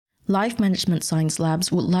Life Management Science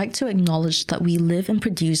Labs would like to acknowledge that we live and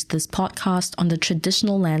produce this podcast on the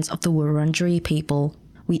traditional lands of the Wurundjeri people.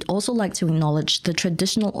 We'd also like to acknowledge the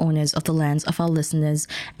traditional owners of the lands of our listeners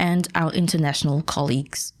and our international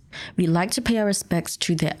colleagues. We'd like to pay our respects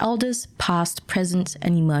to their elders, past, present,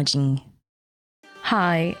 and emerging.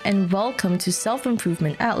 Hi, and welcome to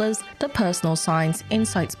Self-Improvement Atlas, the Personal Science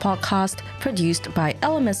Insights podcast produced by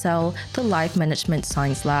LMSL, the Life Management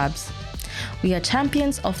Science Labs. We are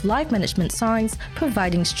champions of life management science,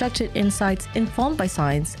 providing structured insights informed by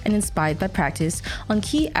science and inspired by practice on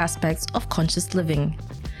key aspects of conscious living.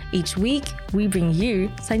 Each week, we bring you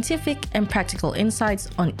scientific and practical insights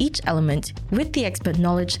on each element with the expert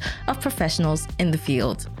knowledge of professionals in the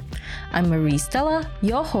field. I'm Marie Stella,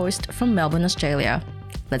 your host from Melbourne, Australia.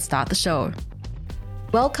 Let's start the show.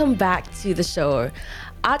 Welcome back to the show.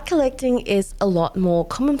 Art collecting is a lot more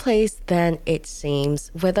commonplace than it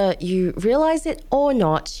seems. Whether you realize it or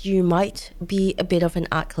not, you might be a bit of an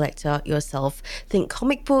art collector yourself. Think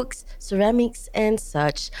comic books, ceramics, and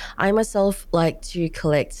such. I myself like to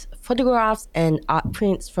collect photographs and art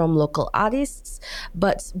prints from local artists,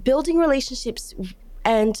 but building relationships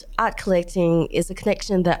and art collecting is a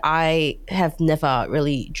connection that I have never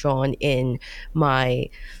really drawn in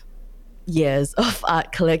my years of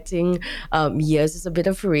art collecting. Years is a bit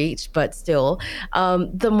of a reach, but still,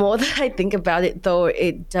 the more that I think about it, though,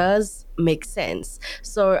 it does make sense.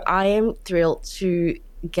 So I am thrilled to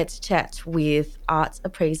get to chat with art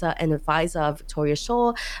appraiser and advisor Victoria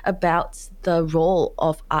Shaw about the role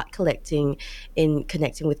of art collecting in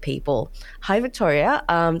connecting with people. Hi, Victoria.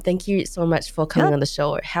 Thank you so much for coming on the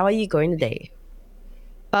show. How are you going today?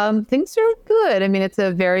 Things are good. I mean, it's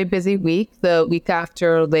a very busy week. The week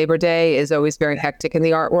after Labor Day is always very hectic in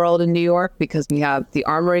the art world in New York because we have the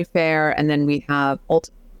Armory Fair and then we have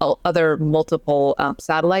multiple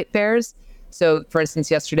satellite fairs. So, for instance,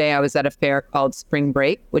 yesterday I was at a fair called Spring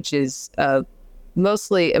Break, which is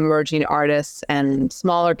mostly emerging artists and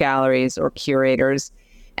smaller galleries or curators.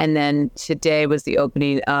 And then today was the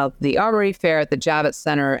opening of the Armory Fair at the Javits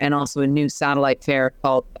Center and also a new satellite fair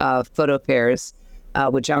called Photo Fairs,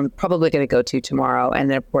 which I'm probably going to go to tomorrow. And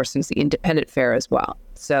then, of course, there's the Independent Fair as well.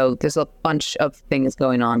 So there's a bunch of things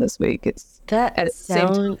going on this week. There's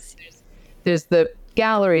the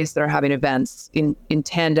galleries that are having events in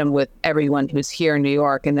tandem with everyone who's here in New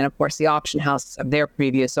York. And then, of course, the auction houses have their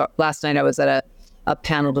previews. So last night I was at a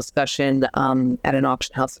panel discussion at an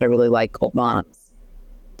auction house that I really like called Bonhams.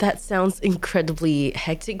 That sounds incredibly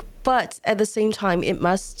hectic, but at the same time, it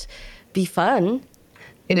must be fun.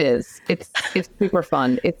 It is. It's super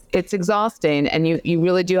fun. It's exhausting, and you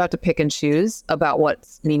really do have to pick and choose about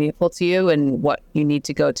what's meaningful to you and what you need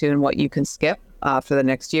to go to and what you can skip for the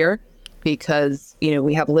next year, because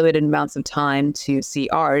we have limited amounts of time to see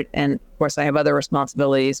art, and of course I have other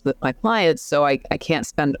responsibilities with my clients, so I can't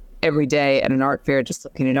spend every day at an art fair just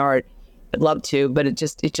looking at art. I'd love to, but it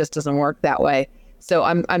just doesn't work that way. So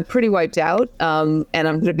I'm pretty wiped out, and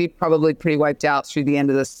I'm going to be probably pretty wiped out through the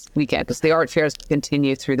end of this weekend because the art fairs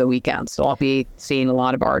continue through the weekend. So I'll be seeing a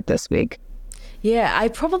lot of art this week. Yeah, I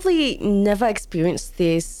probably never experienced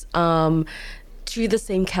this to the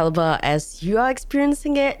same caliber as you are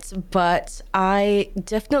experiencing it, but I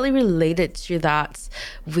definitely related to that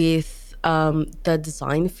with the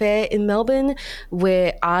design fair in Melbourne,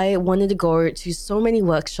 where I wanted to go to so many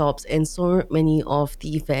workshops and so many of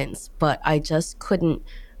the events, but I just couldn't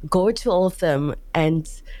go to all of them, and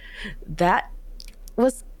that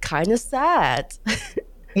was kind of sad.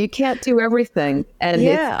 You can't do everything, and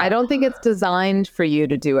I don't think it's designed for you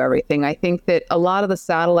to do everything. I think that a lot of the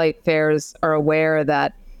satellite fairs are aware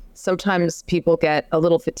that sometimes people get a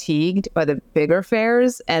little fatigued by the bigger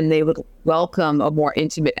fairs and they would welcome a more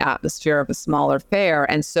intimate atmosphere of a smaller fair.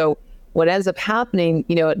 And so what ends up happening,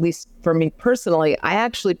 at least for me personally, I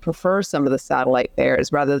actually prefer some of the satellite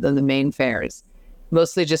fairs rather than the main fairs,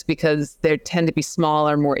 mostly just because they tend to be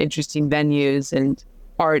smaller, more interesting venues and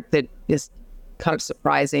art that is kind of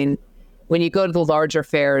surprising. When you go to the larger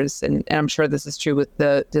fairs, and I'm sure this is true with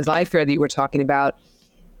the design fair that you were talking about,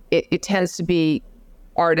 it tends to be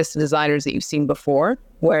artists and designers that you've seen before,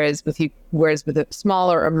 whereas with the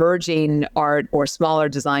smaller emerging art or smaller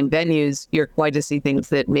design venues, you're going to see things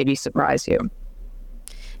that maybe surprise you.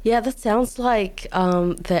 Yeah, that sounds like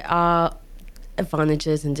there are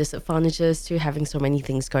advantages and disadvantages to having so many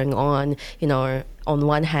things going on. On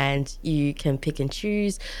one hand, you can pick and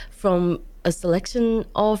choose from a selection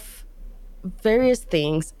of various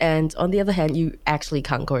things, and on the other hand, you actually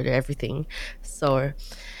can't go to everything. So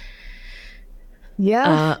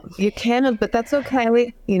Yeah, you can, but that's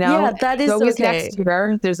okay. Yeah, that is always okay. Next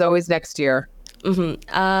year. There's always next year.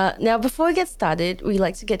 Now, before we get started, we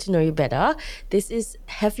like to get to know you better. This is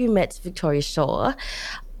Have You Met Victoria Shaw?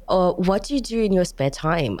 What do you do in your spare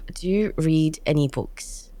time? Do you read any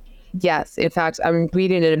books? Yes. In fact, I'm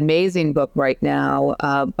reading an amazing book right now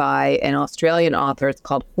by an Australian author. It's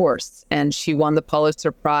called Horse, and she won the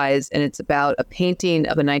Pulitzer Prize. And it's about a painting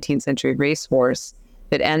of a 19th century racehorse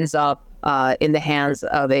that ends up in the hands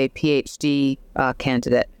of a PhD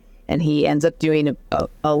candidate. And he ends up doing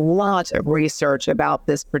a lot of research about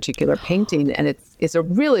this particular painting. And it's a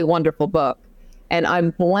really wonderful book. And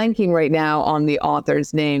I'm blanking right now on the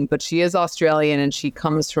author's name, but she is Australian and she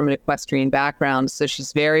comes from an equestrian background. So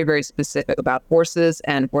she's very, very specific about horses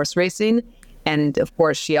and horse racing. And of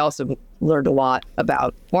course, she also learned a lot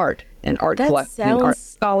about art and art collecting and art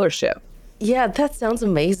scholarship. Yeah, that sounds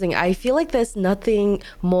amazing. I feel like there's nothing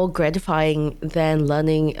more gratifying than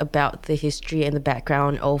learning about the history and the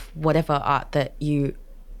background of whatever art that you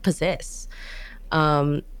possess.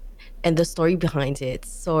 And the story behind it.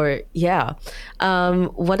 So yeah.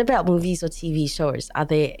 What about movies or TV shows? Are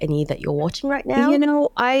there any that you're watching right now? You know,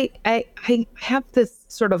 I have this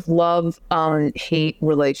sort of love-hate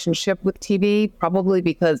relationship with TV, probably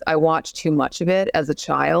because I watched too much of it as a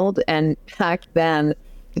child. And back then,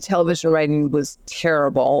 the television writing was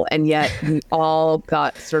terrible, and yet we all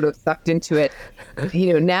got sort of sucked into it.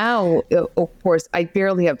 You know, now, of course, I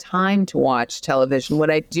barely have time to watch television. When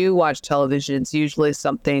I do watch television, it's usually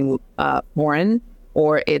something foreign,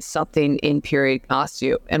 or it's something in period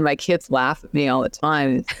costume. And my kids laugh at me all the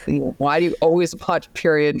time. Why do you always watch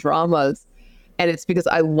period dramas? And it's because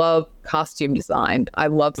I love costume design. I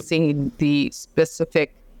love seeing the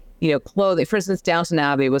specific clothing. For instance, Downton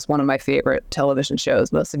Abbey was one of my favorite television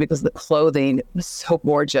shows, mostly because the clothing was so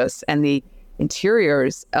gorgeous and the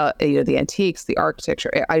interiors, the antiques, the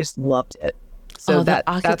architecture. I just loved it. So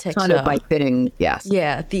that's kind of my thing. Yes.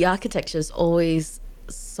 Yeah, the architecture is always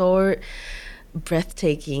so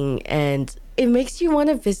breathtaking, and it makes you want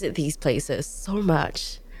to visit these places so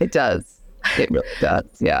much. It does. It really does.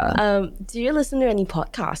 Yeah. Do you listen to any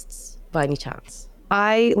podcasts by any chance?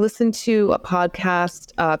 I listen to a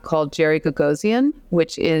podcast called Jerry Gagosian,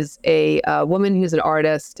 which is a woman who's an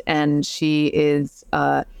artist, and she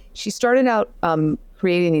started out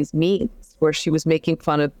creating these memes where she was making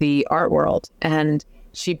fun of the art world, and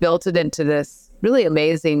she built it into this really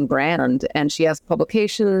amazing brand. And she has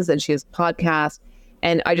publications and she has podcasts,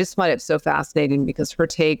 and I just find it so fascinating because her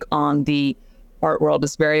take on the art world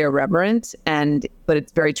is very irreverent, but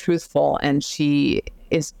it's very truthful, and she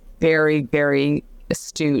is very, very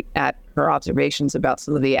astute at her observations about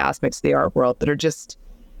some of the aspects of the art world that are just,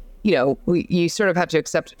 you sort of have to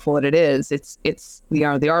accept it for what it is. It's the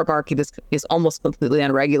art market is almost completely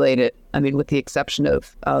unregulated. I mean, with the exception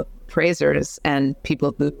of appraisers and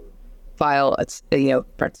people who file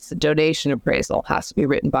a donation appraisal has to be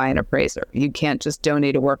written by an appraiser. You can't just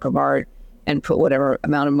donate a work of art and put whatever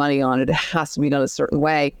amount of money on it. It has to be done a certain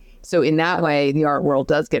way. So in that way, the art world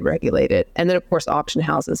does get regulated. And then, of course, auction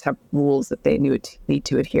houses have rules that they need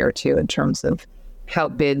to adhere to in terms of how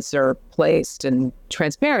bids are placed and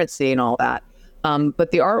transparency and all that.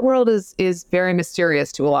 But the art world is very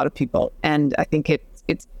mysterious to a lot of people. And I think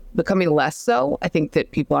it's becoming less so. I think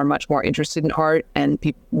that people are much more interested in art, and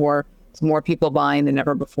more people buying than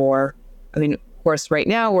ever before. I mean, of course, right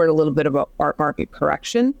now we're at a little bit of an art market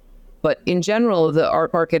correction. But in general, the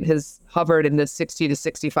art market has hovered in the $60 to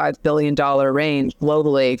 $65 billion range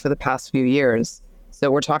globally for the past few years. So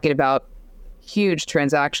we're talking about huge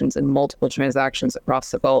transactions and multiple transactions across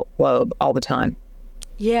the globe all the time.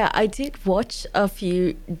 Yeah, I did watch a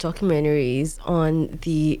few documentaries on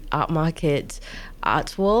the art market,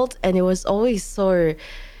 art world, and it was always so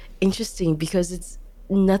interesting because it's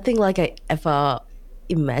nothing like I ever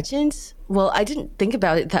imagined. Well, I didn't think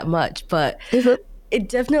about it that much, but it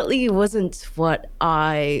definitely wasn't what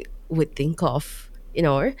I would think of,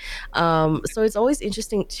 So it's always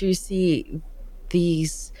interesting to see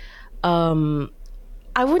these, I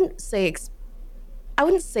wouldn't say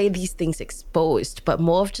these things exposed, but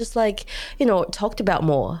more of just like, talked about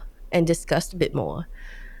more and discussed a bit more.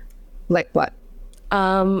 Like what?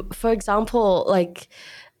 For example, like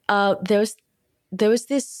there was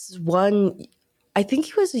this one, I think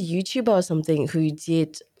he was a YouTuber or something, who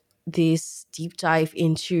did this deep dive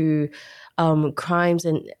into crimes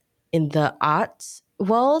in the art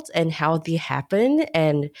world and how they happen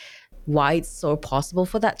and why it's so possible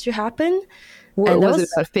for that to happen. Was it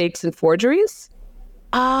about fakes and forgeries?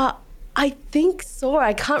 I think so.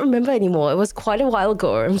 I can't remember anymore. It was quite a while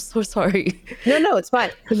ago. I'm so sorry. No, it's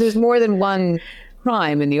fine. Because there's more than one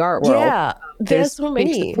crime in the art world. Yeah, there's so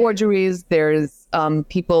many forgeries. There's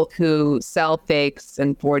people who sell fakes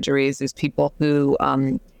and forgeries. There's people who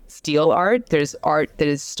steal art. There's art that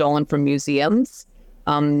is stolen from museums.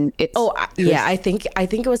 I think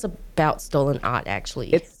it was about stolen art,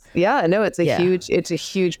 actually. It's a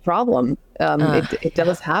huge problem. It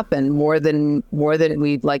does happen more than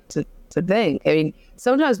we'd like to think. I mean,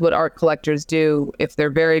 sometimes what art collectors do, if they're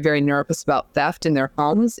very, very nervous about theft in their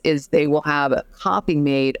homes, is they will have a copy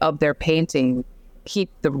made of their painting, keep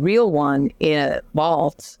the real one in a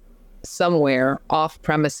vault somewhere off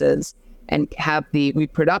premises, and have the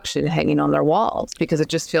reproduction hanging on their walls because it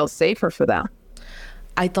just feels safer for them.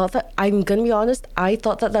 I'm going to be honest, I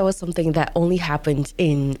thought that was something that only happened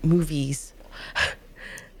in movies.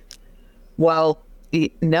 Well,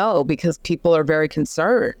 no, because people are very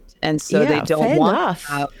concerned. And so they don't want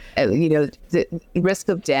the risk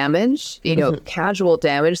of damage, casual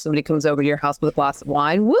damage. Somebody comes over to your house with a glass of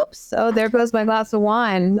wine. Whoops. So there goes my glass of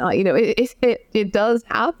wine. It does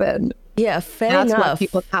happen. Yeah, fair enough. That's why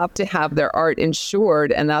people have to have their art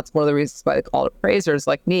insured. And that's one of the reasons why they call appraisers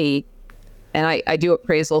like me. And I do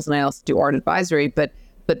appraisals and I also do art advisory. But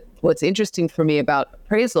what's interesting for me about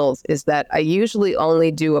appraisals is that I usually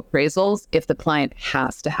only do appraisals if the client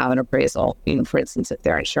has to have an appraisal. For instance, if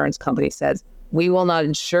their insurance company says, we will not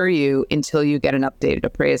insure you until you get an updated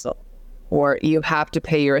appraisal, or you have to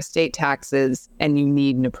pay your estate taxes and you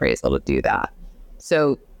need an appraisal to do that.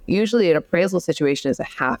 So usually an appraisal situation is a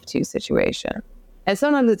have-to situation. And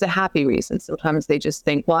sometimes it's a happy reason. Sometimes they just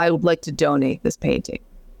think, well, I would like to donate this painting.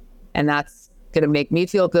 And that's going to make me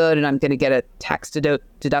feel good, and I'm going to get a tax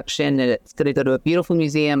deduction, and it's going to go to a beautiful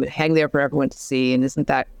museum and hang there for everyone to see. And isn't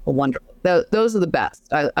that wonderful? Those are the best.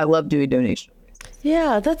 I love doing donations.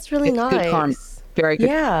 Yeah, that's really nice. Good karma. Very good.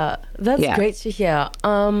 Yeah, that's great to hear.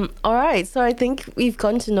 All right, so I think we've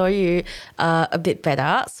gotten to know you a bit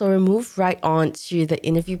better. So we'll move right on to the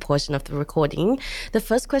interview portion of the recording. The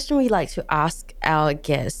first question we like to ask our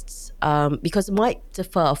guests, because it might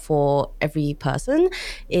differ for every person,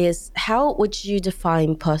 is how would you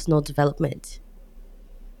define personal development?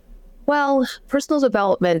 Well, personal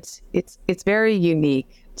development, it's very unique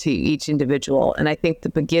to each individual. And I think the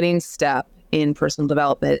beginning step in personal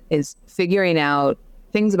development is figuring out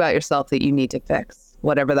things about yourself that you need to fix,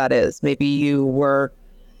 whatever that is. Maybe you were,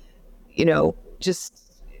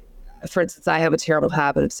 just, for instance, I have a terrible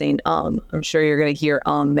habit of saying, I'm sure you're going to hear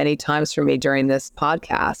many times from me during this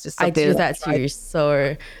podcast. I do that too.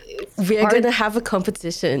 So we're going to have a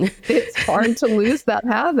competition. It's hard to lose that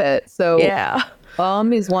habit. So yeah,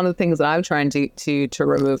 is one of the things that I'm trying to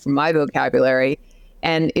remove from my vocabulary.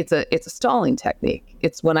 And it's a stalling technique.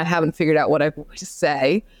 It's when I haven't figured out what I want to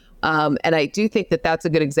say. And I do think that that's a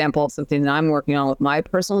good example of something that I'm working on with my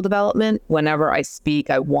personal development. Whenever I speak,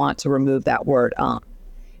 I want to remove that word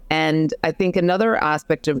And I think another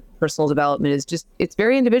aspect of personal development is just, it's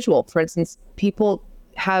very individual. For instance, people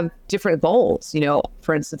have different goals.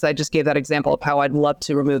 For instance, I just gave that example of how I'd love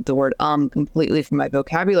to remove the word completely from my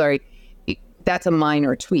vocabulary. That's a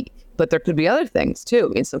minor tweak. But there could be other things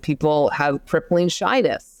too. And so people have crippling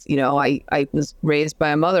shyness. I was raised by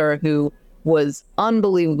a mother who was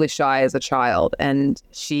unbelievably shy as a child, and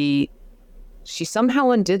she somehow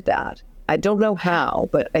undid that. I don't know how,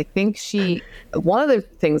 but I think one of the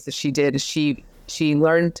things that she did is she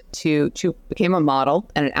learned she became a model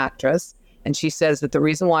and an actress. And she says that the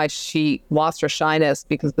reason why she lost her shyness,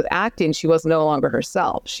 because with acting, she was no longer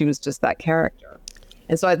herself. She was just that character.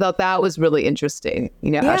 And so I thought that was really interesting,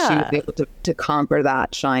 how she was able to conquer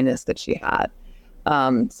that shyness that she had.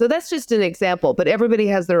 So that's just an example, but everybody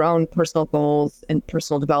has their own personal goals and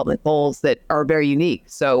personal development goals that are very unique.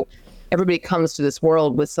 So everybody comes to this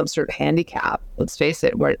world with some sort of handicap, let's face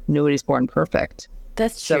it, where nobody's born perfect.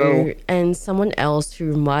 That's true. And someone else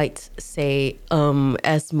who might say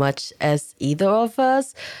as much as either of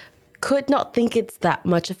us could not think it's that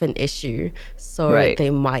much of an issue. So they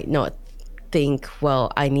might not think,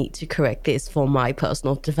 well, I need to correct this for my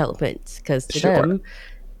personal development, because to them,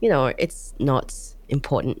 it's not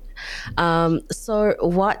important. So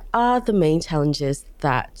what are the main challenges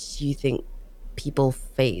that you think people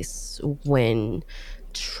face when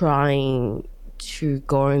trying to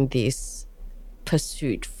go on this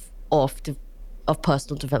pursuit of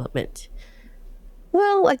personal development?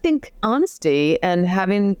 Well, I think honesty and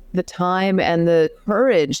having the time and the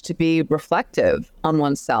courage to be reflective on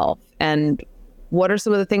oneself, and what are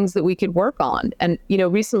some of the things that we could work on. And,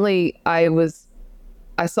 recently I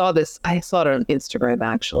saw it on Instagram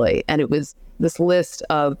actually, and it was this list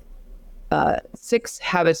of 6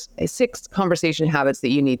 conversation habits that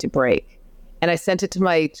you need to break. And I sent it to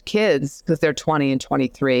my kids because they're 20 and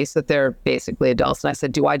 23, so they're basically adults. And I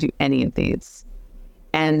said, do I do any of these?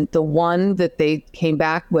 And the one that they came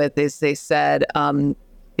back with is they said,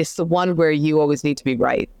 it's the one where you always need to be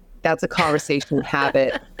right. That's a conversation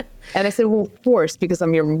habit. And I said, well, of course, because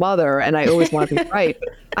I'm your mother and I always want to be right. But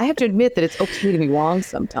I have to admit that it's okay to be wrong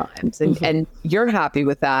sometimes. And you're happy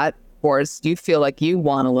with that. Of course, you feel like you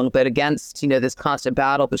won a little bit against, this constant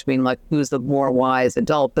battle between like who's the more wise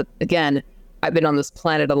adult. But again, I've been on this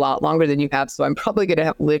planet a lot longer than you have, so I'm probably going to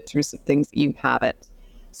have lived through some things that you haven't.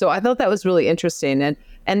 So I thought that was really interesting.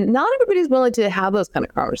 And not everybody's willing to have those kind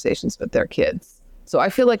of conversations with their kids. So I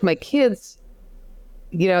feel like my kids,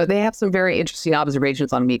 they have some very interesting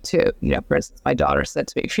observations on me too. For instance, my daughter said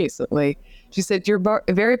to me recently, she said, you're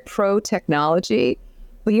very pro technology,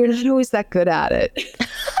 but you're not always that good at it.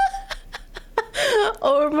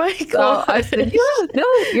 Oh my God. So I said,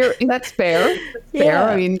 no, that's fair. That's fair.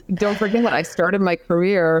 I mean, don't forget when I started my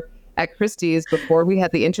career at Christie's before we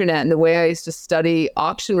had the internet, and the way I used to study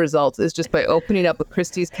auction results is just by opening up a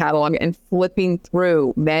Christie's catalog and flipping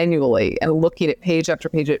through manually and looking at page after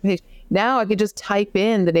page after page. Now I could just type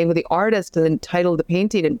in the name of the artist and then title of the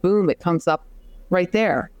painting, and boom, it comes up right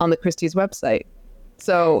there on the Christie's website.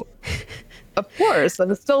 So, of course,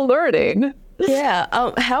 I'm still learning. Yeah.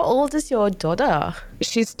 How old is your daughter?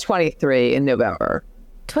 She's 23 in November.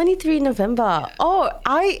 23 November. Yeah. Oh,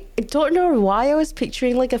 I don't know why I was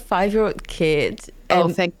picturing like a 5-year-old kid. Oh,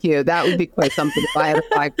 thank you. That would be quite something if I had a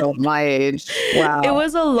 5-year-old my age. Wow. It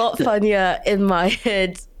was a lot funnier in my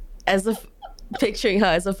head picturing her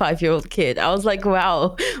as a 5-year-old kid. I was like,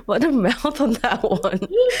 wow, what a mouth on that one.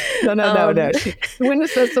 No. She wouldn't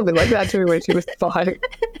have said something like that to me when she was 5.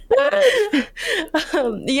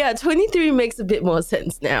 Yeah, 23 makes a bit more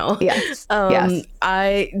sense now. Yes. Yes.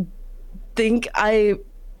 I think I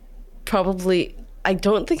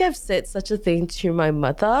don't think I've said such a thing to my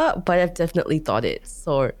mother, but I've definitely thought it.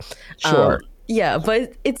 So, sure. Yeah,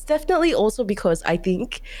 but it's definitely also because I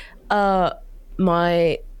think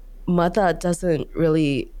my mother doesn't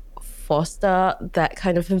really foster that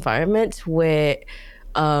kind of environment where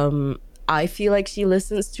I feel like she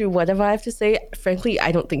listens to whatever I have to say. Frankly,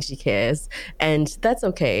 I don't think she cares, and that's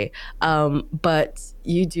okay. But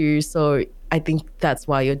you do, so I think that's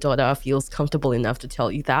why your daughter feels comfortable enough to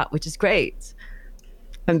tell you that, which is great.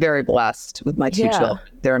 I'm very blessed with my two children.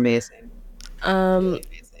 They're amazing.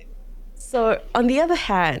 So on the other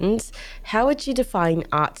hand, how would you define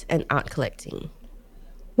art and art collecting?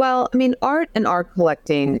 Well, I mean, art and art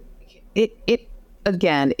collecting, it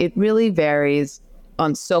really varies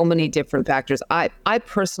on so many different factors. I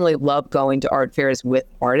personally love going to art fairs with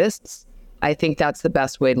artists. I think that's the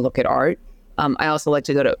best way to look at art. I also like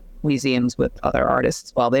to go to museums with other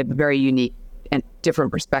artists as well. They have a very unique and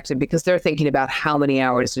different perspective because they're thinking about how many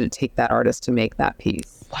hours did it take that artist to make that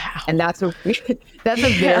piece. Wow. And that's a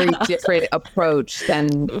very different approach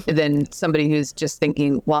than somebody who's just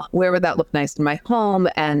thinking, well, where would that look nice in my home?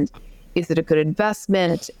 And is it a good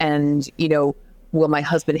investment? And, will my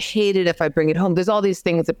husband hate it if I bring it home? There's all these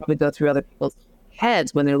things that probably go through other people's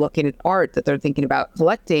heads when they're looking at art that they're thinking about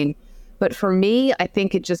collecting. But for me, I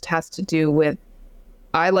think it just has to do with,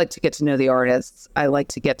 I like to get to know the artists. I like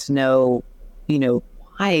to get to know,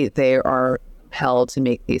 why they are compelled to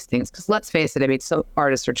make these things. Because let's face it, I mean, some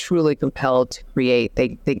artists are truly compelled to create.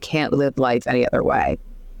 They can't live life any other way.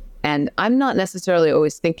 And I'm not necessarily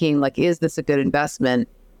always thinking like, is this a good investment?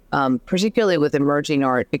 Particularly with emerging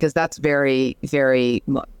art, because that's very, very,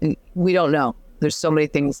 we don't know. There's so many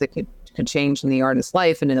things that could change in the artist's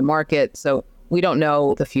life and in the market. So we don't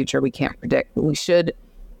know the future. We can't predict. But we should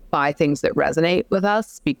buy things that resonate with us,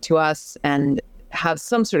 speak to us, and have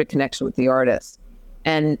some sort of connection with the artist.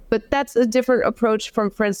 But that's a different approach from,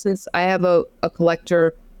 for instance, I have a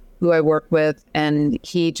collector who I work with, and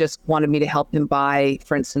he just wanted me to help him buy,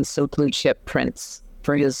 for instance, some blue chip prints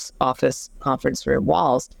for his office conference room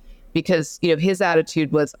walls. Because, his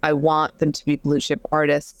attitude was, I want them to be blue chip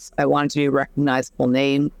artists. I want it to be a recognizable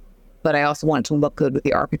name, but I also want it to look good with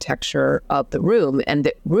the architecture of the room. And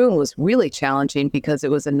the room was really challenging because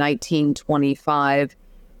it was a 1925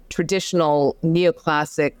 traditional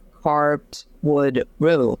neoclassic carved wood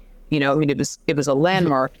room. It was a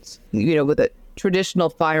landmark, with a traditional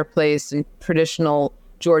fireplace and traditional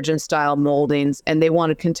Georgian style moldings, and they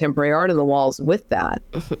wanted contemporary art on the walls with that.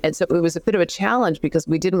 And so it was a bit of a challenge because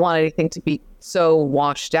we didn't want anything to be so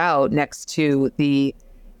washed out next to the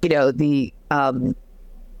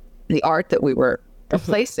art that we were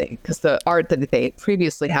replacing, because the art that they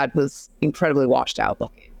previously had was incredibly washed out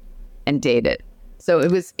looking and dated. So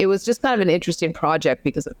it was just kind of an interesting project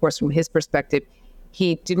because, of course, from his perspective,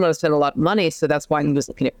 he didn't want to spend a lot of money. So that's why he was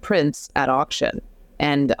looking at prints at auction.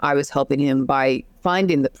 And I was helping him by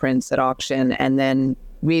finding the prints at auction and then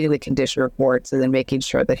reading the condition reports and then making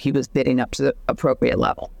sure that he was bidding up to the appropriate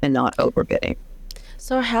level and not overbidding.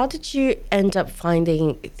 So how did you end up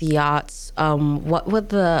finding the arts? What were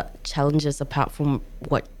the challenges apart from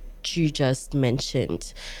what you just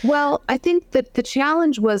mentioned? Well, I think that the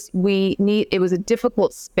challenge was it was a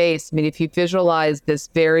difficult space. I mean, if you visualize this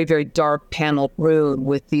very, very dark paneled room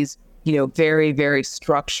with these, very, very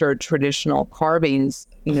structured traditional carvings,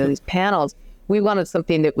 these panels, we wanted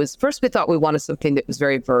something that was, first we thought we wanted something that was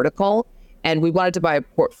very vertical. And we wanted to buy a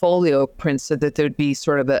portfolio of prints so that there'd be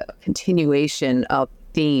sort of a continuation of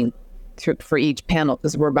theme for each panel,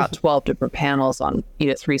 because we're about 12 different panels on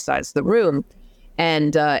 3 sides of the room.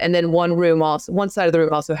 And then one side of the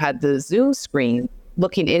room also had the Zoom screen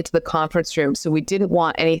looking into the conference room. So we didn't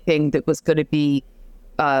want anything that was going to be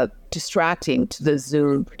distracting to the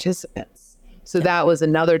Zoom participants. So that was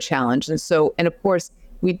another challenge. And of course,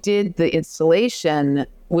 we did the installation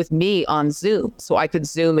with me on Zoom. So I could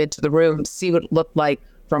zoom into the room, see what it looked like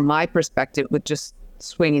from my perspective with just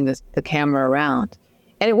swinging the camera around.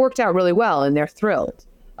 And it worked out really well, and they're thrilled.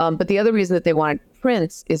 But the other reason that they wanted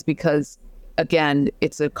prints is because, again,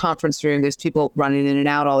 it's a conference room. There's people running in and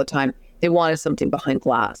out all the time. They wanted something behind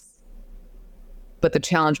glass. But the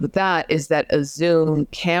challenge with that is that a Zoom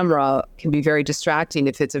camera can be very distracting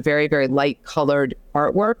if it's a very, very light colored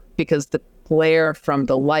artwork, because the glare from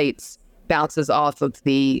the lights bounces off of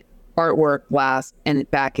the artwork glass and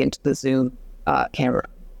back into the Zoom camera.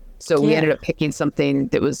 So we ended up picking something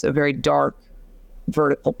that was a very dark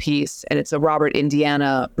vertical piece, and it's a Robert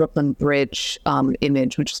Indiana Brooklyn Bridge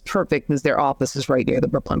image, which is perfect because their office is right near the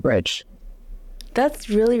Brooklyn Bridge. That's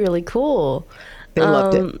really, really cool. They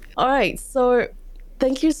loved it. All right. So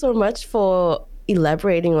thank you so much for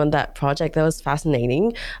elaborating on that project. That was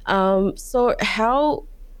fascinating. So how,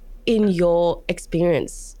 in your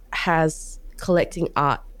experience, has collecting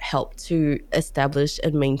art helped to establish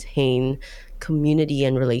and maintain community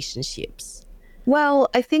and relationships? Well,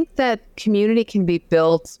 I think that community can be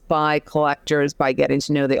built by collectors by getting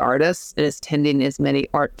to know the artists and attending as many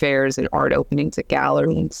art fairs and art openings at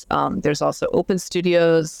galleries. There's also open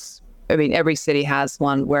studios. I mean, every city has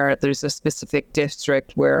one where there's a specific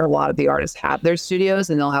district where a lot of the artists have their studios,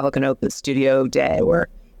 and they'll have like an open studio day where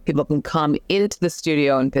people can come into the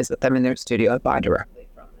studio and visit them in their studio and buy directly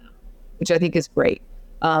from them, which I think is great.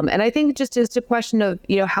 And I think just it's a question of,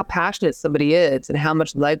 how passionate somebody is and how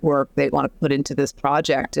much legwork they want to put into this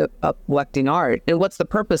project of collecting art. And what's the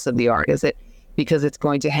purpose of the art? Is it because it's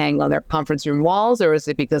going to hang on their conference room walls, or is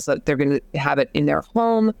it because they're going to have it in their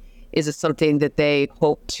home? Is it something that they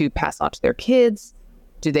hope to pass on to their kids?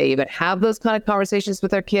 Do they even have those kind of conversations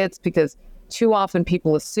with their kids? Because too often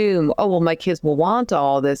people assume, oh, well, my kids will want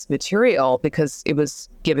all this material because it was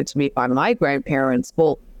given to me by my grandparents.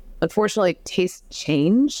 Well, unfortunately, tastes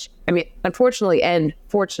change. I mean, unfortunately and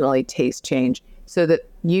fortunately, tastes change, so that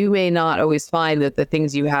you may not always find that the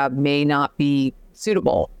things you have may not be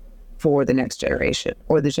suitable for the next generation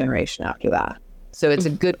or the generation after that. So it's a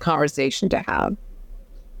good conversation to have.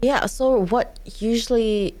 Yeah. So what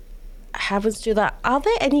usually happens to that? Are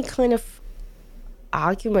there any kind of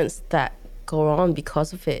arguments that go on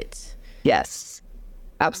because of it? Yes,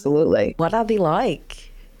 absolutely. What are they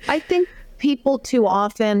like? I think people too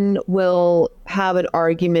often will have an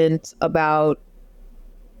argument about,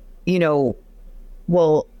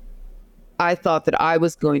 well, I thought that I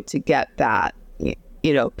was going to get that,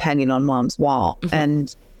 hanging on mom's wall. Mm-hmm.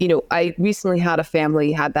 And, I recently had a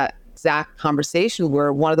family had that exact conversation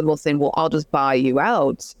where one of them will say, well, I'll just buy you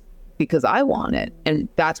out because I want it. And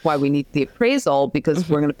that's why we need the appraisal, because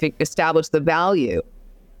we're going to establish the value.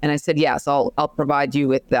 And I said, yes, I'll provide you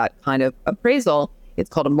with that kind of appraisal. It's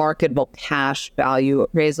called a marketable cash value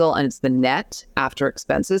appraisal, and it's the net after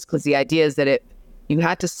expenses, because the idea is that if you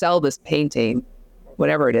had to sell this painting,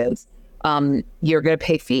 whatever it is, you're going to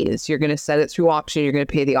pay fees. You're going to send it through auction. You're going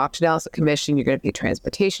to pay the auction house a commission. You're going to pay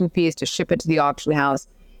transportation fees to ship it to the auction house.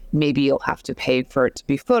 Maybe you'll have to pay for it to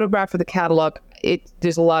be photographed for the catalog.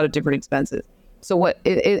 There's a lot of different expenses. So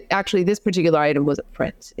actually, this particular item was a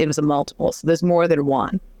print. It was a multiple. So there's more than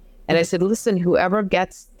one. And I said, listen, whoever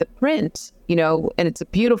gets the print, and it's a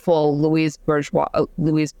beautiful Louise Bourgeois,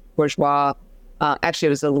 actually it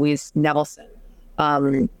was a Louise Nevelson.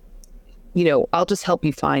 I'll just help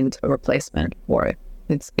you find a replacement for it.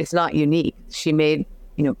 It's not unique. She made,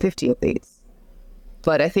 50 of these.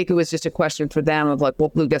 But I think it was just a question for them of like,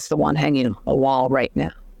 well, who gets the one hanging on a wall right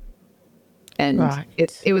now? And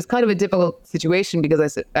right. It was kind of a difficult situation,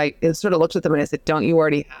 because I sort of looked at them and I said, don't you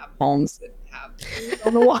already have homes that have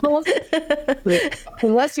on the walls.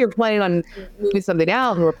 Unless you're planning on moving something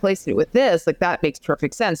out and replacing it with this, like that makes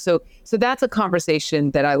perfect sense. So that's a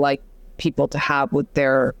conversation that I like people to have with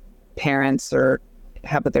their parents or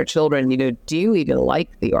have with their children. Do you even like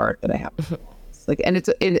the art that I have?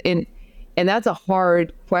 And that's a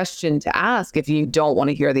hard question to ask if you don't want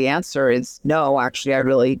to hear the answer is no, actually, I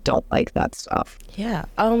really don't like that stuff. Yeah.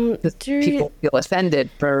 People feel offended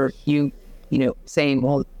for you saying,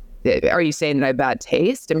 well, are you saying that I have bad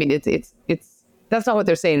taste? I mean, it's that's not what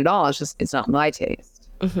they're saying at all. It's just, it's not my taste.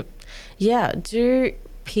 Mm-hmm. Yeah.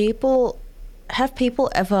 Have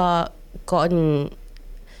people ever gotten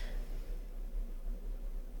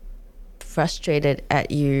frustrated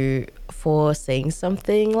at you for saying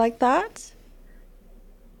something like that?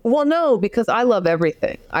 Well, no, because I love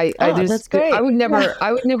everything. That's great. I would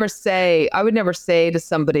never say to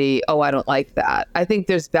somebody, oh, I don't like that. I think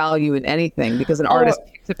there's value in anything because an artist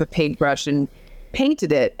picked up a paintbrush and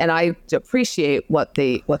painted it, and I appreciate what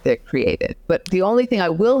they created. But the only thing I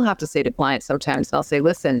will have to say to clients sometimes, I'll say,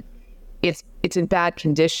 listen, it's in bad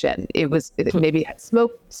condition. Maybe it had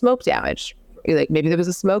smoke damage. Like maybe there was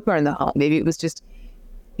a smoker in the home. Maybe it was just,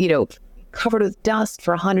 covered with dust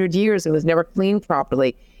for 100 years and was never cleaned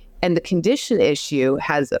properly. And the condition issue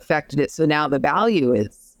has affected it. So now the value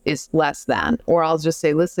is less than. Or I'll just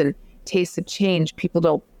say, listen, tastes have changed. People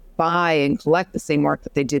don't buy and collect the same art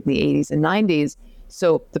that they did in the 80s and 90s.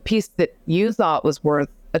 So the piece that you thought was worth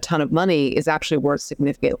a ton of money is actually worth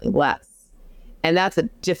significantly less. And that's a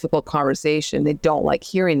difficult conversation. They don't like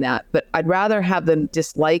hearing that. But I'd rather have them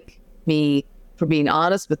dislike me for being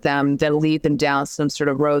honest with them than lead them down some sort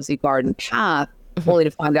of rosy garden path, only to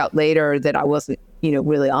find out later that I wasn't,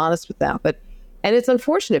 really honest with them. And it's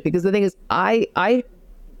unfortunate because the thing is, I,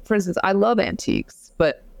 for instance, I love antiques,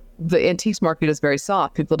 but the antiques market is very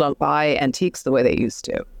soft. People don't buy antiques the way they used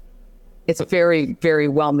to. It's very, very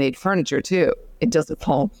well-made furniture too. It doesn't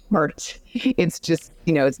fall apart. It's just,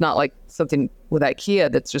 it's not like something with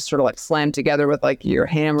IKEA that's just sort of like slammed together with like your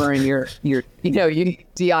hammer and your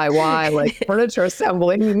DIY like furniture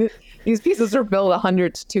assembling. These pieces are built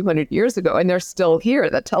 100 to 200 years ago and they're still here.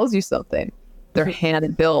 That tells you something. They're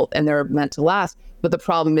hand built and they're meant to last. But the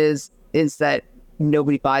problem is that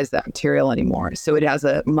nobody buys that material anymore. So it has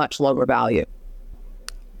a much lower value.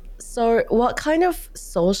 So what kind of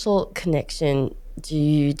social connection do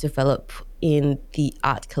you develop in the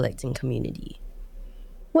art collecting community?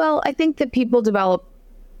 Well, I think that people develop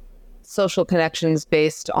social connections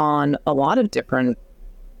based on a lot of different,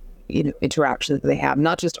 interactions that they have,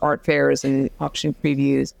 not just art fairs and auction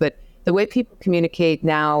previews, but the way people communicate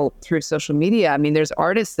now through social media. I mean, there's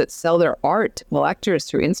artists that sell their art to collectors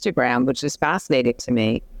through Instagram, which is fascinating to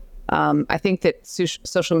me. I think that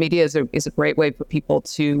social media is a great way for people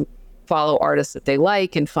to follow artists that they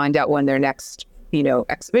like and find out when their next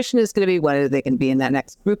exhibition is going to be, whether they can be in that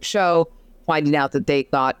next group show, finding out that they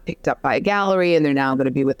got picked up by a gallery and they're now going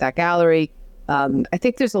to be with that gallery. I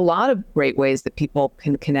think there's a lot of great ways that people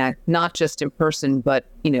can connect, not just in person, but,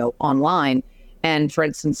 online. And for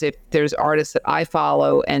instance, if there's artists that I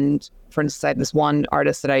follow, and for instance, I have this one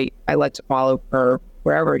artist that I like to follow her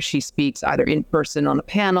wherever she speaks, either in person on a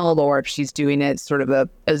panel or if she's doing it sort of a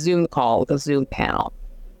Zoom call with a Zoom panel.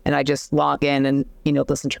 And I just log in and,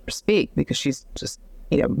 listen to her speak because she's just,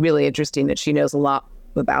 really interesting that she knows a lot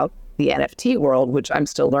about the NFT world, which I'm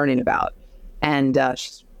still learning about. And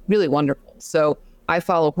she's really wonderful. So I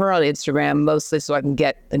follow her on Instagram mostly so I can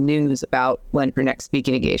get the news about when her next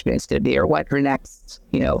speaking engagement is going to be or what her next,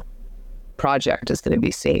 project is going to be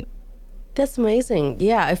seen. That's amazing.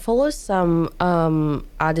 Yeah, I follow some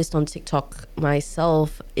artists on TikTok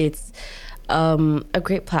myself. It's a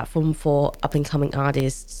great platform for up-and-coming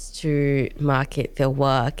artists to market their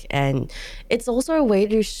work, and it's also a way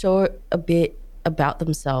to show a bit about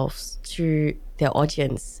themselves to their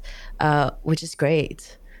audience, which is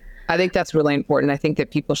great. I think that's really important. I think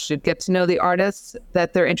that people should get to know the artists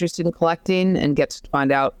that they're interested in collecting and get to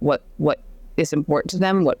find out what is important to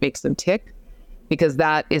them, what makes them tick, because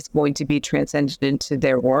that is going to be transcended into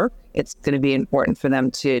their work. It's going to be important for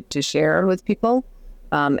them to share with people.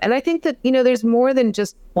 And I think that, there's more than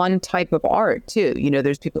just one type of art too.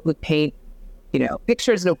 There's people who paint,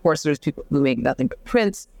 pictures. And of course, there's people who make nothing but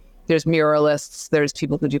prints. There's muralists. There's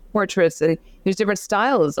people who do portraits. And there's different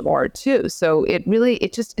styles of art too. So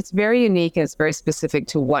it's very unique and it's very specific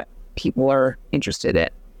to what people are interested in.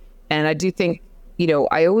 And I do think,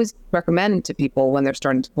 I always recommend to people when they're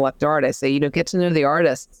starting to collect art, I say, get to know the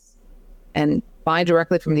artists and buy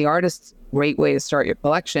directly from the artists. Great way to start your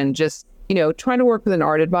collection. Just, trying to work with an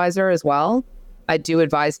art advisor as well. I do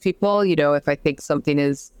advise people, if I think something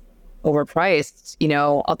is overpriced,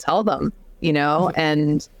 I'll tell them, you know,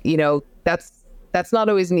 and, you know, that's not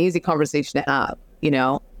always an easy conversation to have, you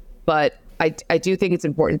know, but I do think it's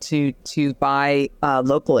important to buy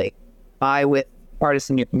locally, buy with artists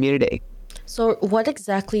in your community. So what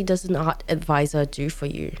exactly does an art advisor do for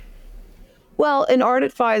you? Well, an art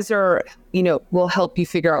advisor, you know, will help you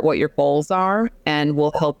figure out what your goals are and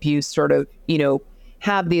will help you sort of, you know,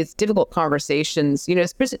 have these difficult conversations, you know,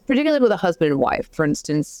 particularly with a husband and wife. For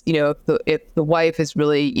instance, you know, if the wife is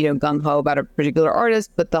really, you know, gung-ho about a particular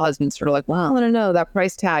artist, but the husband's sort of like, well, I don't know, that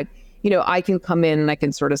price tag, you know, I can come in and I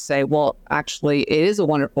can sort of say, well, actually, it is a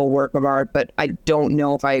wonderful work of art, but I don't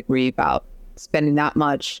know if I agree about spending that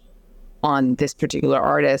much on this particular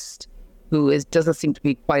artist who doesn't seem to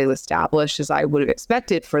be quite as established as I would have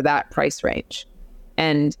expected for that price range.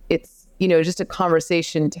 And it's, you know, just a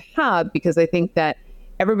conversation to have, because I think that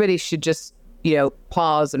everybody should just, you know,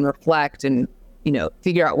 pause and reflect and, you know,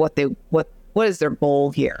 figure out what is their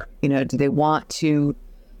goal here? You know, do they want to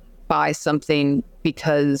buy something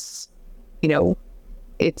because, you know,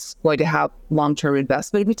 it's going to have long-term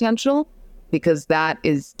investment potential? Because that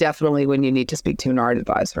is definitely when you need to speak to an art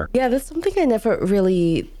advisor. Yeah, that's something I never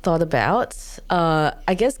really thought about.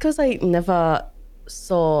 I guess because I never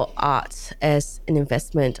saw art as an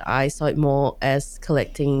investment. I saw it more as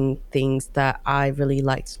collecting things that I really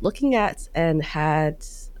liked looking at and had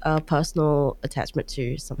a personal attachment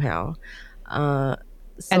to somehow. And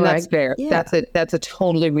that's fair. Yeah. That's a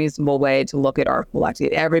totally reasonable way to look at art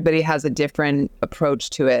collecting. Everybody has a different approach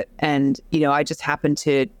to it. And, you know, I just happen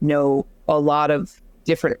to know a lot of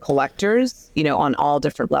different collectors, you know, on all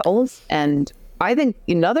different levels. And I think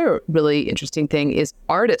another really interesting thing is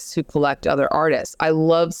artists who collect other artists. I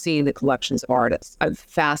love seeing the collections of artists. I'm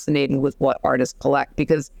fascinated with what artists collect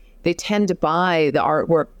because they tend to buy the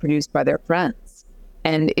artwork produced by their friends.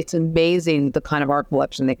 And it's amazing the kind of art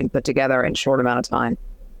collection they can put together in a short amount of time.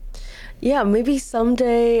 Yeah, maybe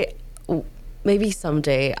someday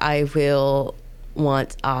I will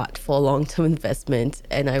want art for a long-term investment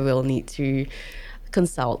and I will need to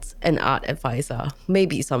consult an art advisor.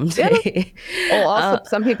 Maybe someday. Yeah. Well, also,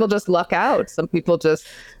 some people just luck out. Some people just,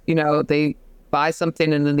 you know, they buy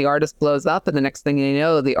something and then the artist blows up and the next thing you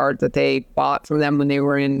know, the art that they bought from them when they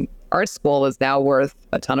were in art school is now worth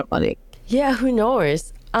a ton of money. Yeah, who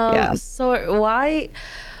knows? So why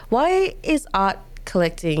is art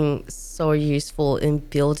collecting so useful in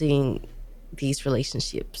building these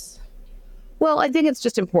relationships? Well, I think it's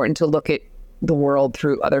just important to look at the world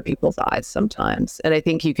through other people's eyes sometimes. And I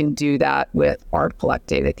think you can do that with art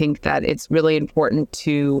collecting. I think that it's really important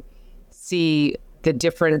to see the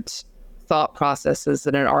different thought processes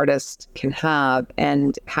that an artist can have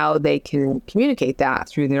and how they can communicate that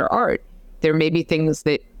through their art. There may be things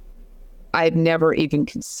that I've never even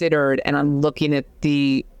considered, and I'm looking at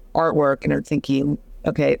the artwork and I'm thinking,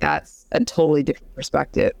 okay, that's a totally different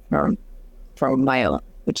perspective from my own,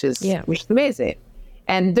 which is amazing.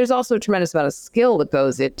 And there's also a tremendous amount of skill that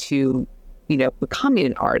goes into, you know, becoming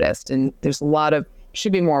an artist. And there's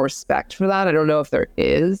should be more respect for that. I don't know if there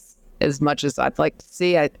is as much as I'd like to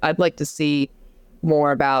see. I'd like to see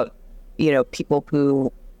more about, you know, people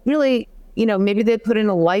who really, you know, maybe they put in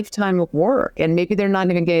a lifetime of work and maybe they're not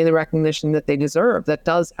even getting the recognition that they deserve. That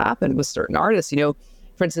does happen with certain artists, you know,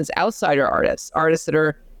 for instance, outsider artists that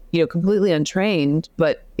are, you know, completely untrained,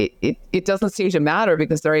 but it doesn't seem to matter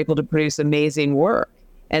because they're able to produce amazing work.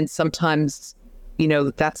 And sometimes, you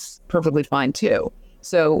know, that's perfectly fine too.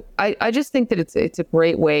 So I just think that it's a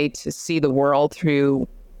great way to see the world through,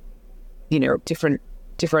 you know, different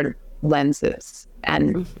lenses.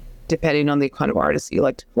 And depending on the kind of artists you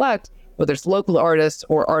like to collect, whether it's local artists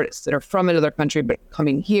or artists that are from another country but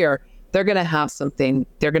coming here, they're going to have something,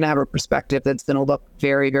 they're going to have a perspective that's going to look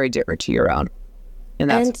very, very different to your own.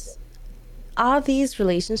 And are these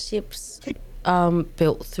relationships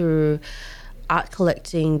built through art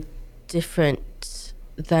collecting different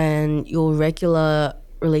than your regular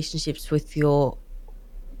relationships with your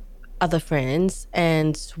other friends?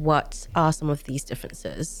 And what are some of these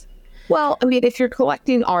differences? Well, I mean, if you're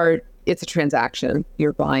collecting art, it's a transaction.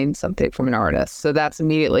 You're buying something from an artist. So that's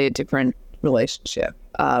immediately a different relationship.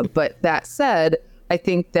 But that said, I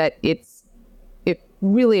think that it's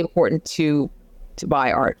really important to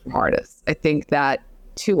buy art from artists. I think that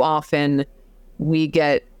too often we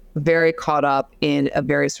get very caught up in a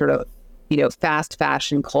very sort of, you know, fast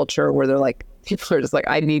fashion culture where they're like, people are just like,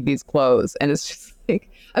 I need these clothes. And it's just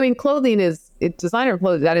like, I mean, designer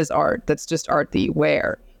clothing, that is art. That's just art that you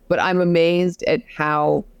wear. But I'm amazed at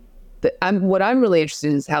how what I'm really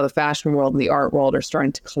interested in is how the fashion world and the art world are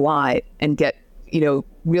starting to collide and get, you know,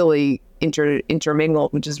 really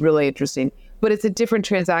intermingled, which is really interesting. But it's a different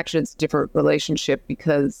transaction, it's a different relationship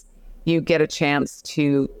because you get a chance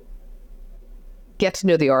to get to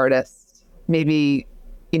know the artist. Maybe,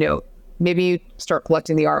 maybe you start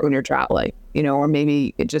collecting the art when you're traveling, or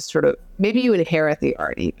maybe it just sort of, maybe you inherit the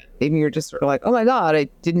art even. Maybe you're just sort of like, oh my God, I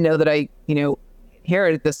didn't know that I,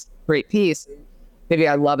 inherited this great piece. Maybe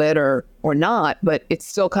I love it or not, but it's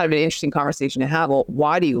still kind of an interesting conversation to have. Well,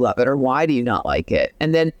 why do you love it or why do you not like it?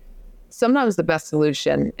 And then sometimes the best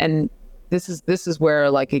solution, and this is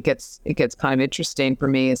where like it gets kind of interesting for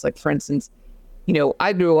me, is like, for instance,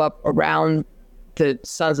 I grew up around the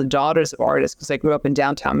sons and daughters of artists because I grew up in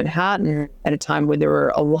downtown Manhattan at a time when there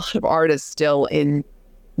were a lot of artists still in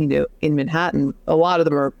Manhattan. A lot of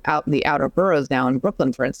them are out in the outer boroughs now, in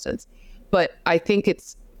Brooklyn, for instance. But I think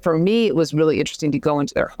for me, it was really interesting to go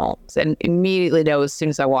into their homes and immediately know as soon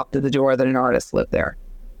as I walked through the door that an artist lived there.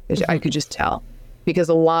 I could just tell, because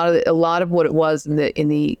a lot of what it was in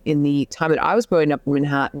the time that I was growing up in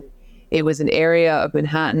Manhattan, it was an area of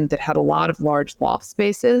Manhattan that had a lot of large loft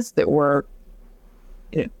spaces that were,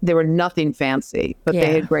 they were nothing fancy, but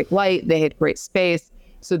they had great light, they had great space.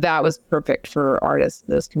 So that was perfect for artists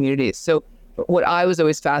in those communities. So what I was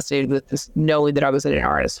always fascinated with is knowing that I was in an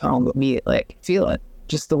artist's home immediately. I could feel it,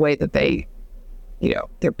 just the way that they,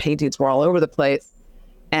 their paintings were all over the place.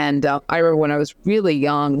 And I remember when I was really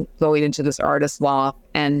young going into this artist loft,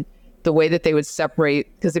 and the way that they would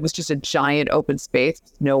separate, because it was just a giant open space,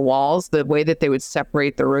 no walls, the way that they would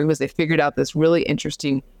separate the room is they figured out this really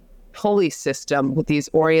interesting pulley system with these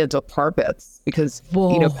oriental carpets, because,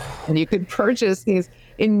 and you could purchase these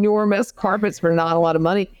enormous carpets for not a lot of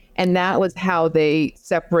money. And that was how they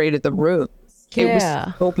separated the rooms. Yeah. It was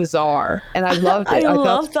so bizarre, and I loved it. I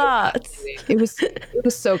love that. It was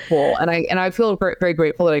so cool, and I feel very, very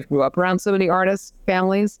grateful that I grew up around so many artist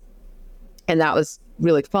families, and that was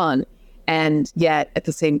really fun. And yet, at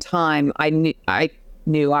the same time, I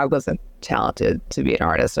knew I wasn't talented to be an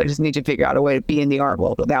artist. I just need to figure out a way to be in the art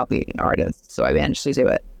world without being an artist. So I managed to do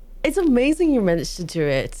it. It's amazing you managed to do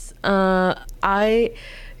it. I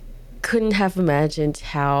couldn't have imagined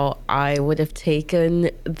how I would have taken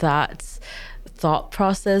that thought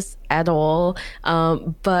process at all.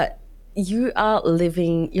 But you are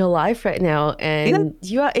living your life right now, and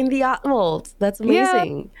you are in the art world. That's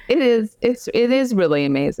amazing. Yeah, it is. It is really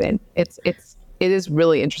amazing. It is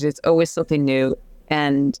really interesting. It's always something new,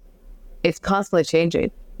 and it's constantly changing.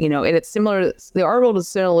 And it's similar. The art world is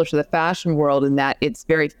similar to the fashion world in that it's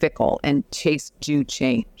very fickle, and tastes do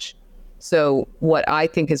change. So what I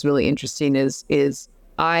think is really interesting is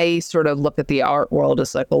I sort of look at the art world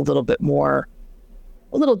as like a little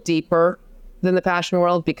deeper than the fashion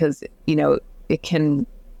world, because,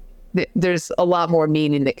 there's a lot more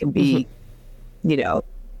meaning that can be,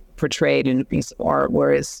 portrayed in a piece of art.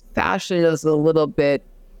 Whereas fashion is a little bit,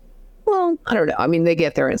 well, I don't know. I mean, they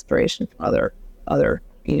get their inspiration from other,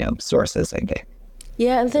 sources, I think.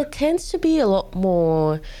 Yeah. And there tends to be a lot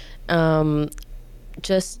more,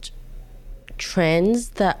 just trends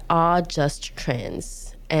that are just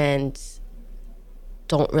trends and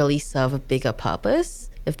don't really serve a bigger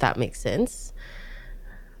purpose, if that makes sense.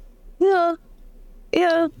 Yeah,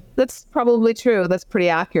 that's probably true. That's pretty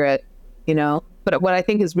accurate, But what I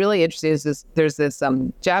think is really interesting is there's this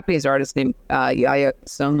Japanese artist named Yaya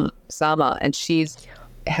Sama, and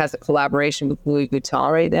has a collaboration with Louis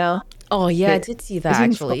Vuitton right now. Oh yeah, I did see that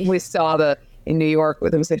actually. We saw in New York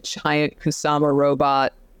where there was a giant Kusama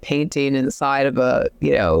robot painting inside of a,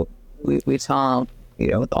 Louis Vuitton,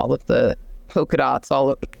 with all of the polka dots all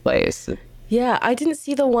over the place. Yeah, I didn't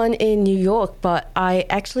see the one in New York, but I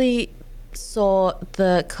actually saw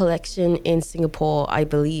the collection in Singapore, I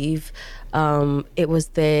believe. It was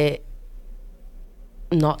there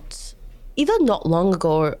not long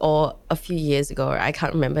ago or a few years ago. I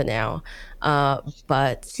can't remember now.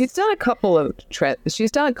 But she's done a couple of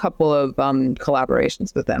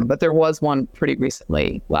collaborations with them, but there was one pretty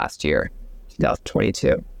recently last year,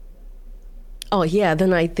 2022. Oh yeah,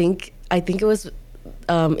 then I think it was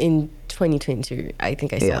in 2022. I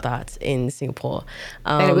think I saw that in Singapore.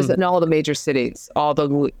 And it was in all the major cities. All the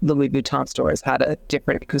Louis Vuitton stores had a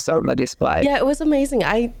different Kusama display. Yeah, it was amazing.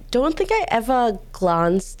 I don't think I ever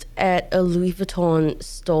glanced at a Louis Vuitton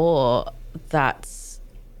store that's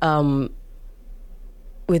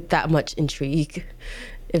with that much intrigue,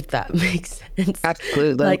 if that makes sense.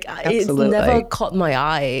 Absolutely. It's never caught my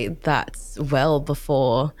eye that well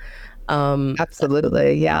before.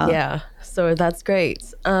 Absolutely, yeah. Yeah, so that's great.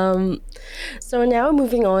 So now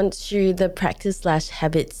moving on to the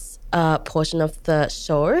practice/habits portion of the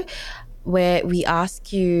show, where we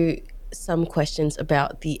ask you some questions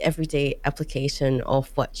about the everyday application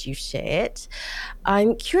of what you shared.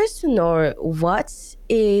 I'm curious to know, what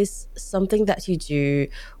is something that you do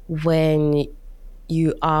when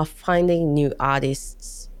you are finding new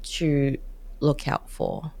artists to look out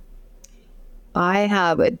for? I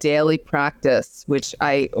have a daily practice, which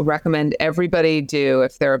I recommend everybody do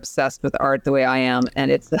if they're obsessed with art the way I am. And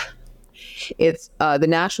it's the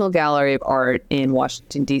National Gallery of Art in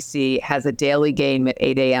Washington, D.C. has a daily game at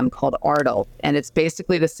 8 a.m. called Artle. And it's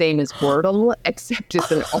basically the same as Wordle, except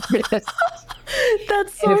it's an artist.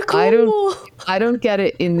 That's so cool. I don't get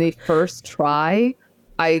it in the first try,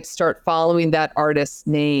 I start following that artist's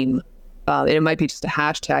name. And it might be just a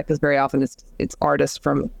hashtag, because very often it's artists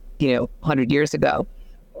from 100 years ago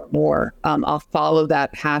or more. I'll follow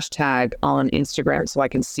that hashtag on Instagram so I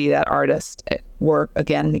can see that artist at work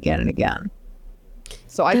again and again and again.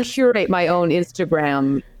 So I curate my own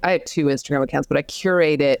Instagram. I have 2 Instagram accounts, but I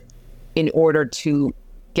curate it in order to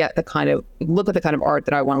look at the kind of art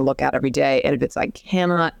that I want to look at every day. And if I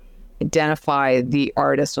cannot identify the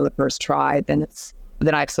artist on the first try, then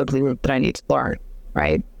I have something that I need to learn,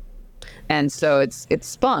 right? And so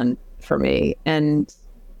it's fun for me, and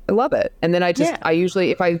I love it. And then I usually,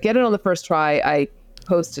 if I get it on the first try, I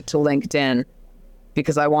post it to LinkedIn,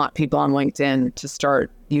 because I want people on LinkedIn to start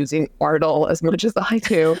using Artle as much as I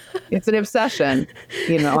do. It's an obsession.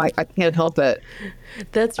 I can't help it.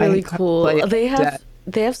 That's really cool. They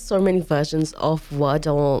have so many versions of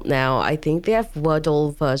Wordle now. I think they have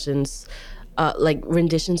Wordle versions, like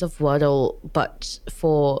renditions of Wordle, but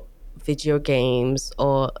for video games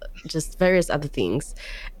or just various other things.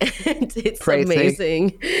 And it's crazy.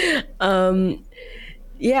 Amazing. And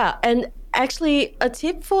actually, a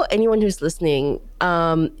tip for anyone who's listening,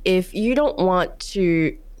 if you don't want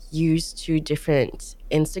to use 2 different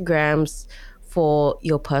Instagrams for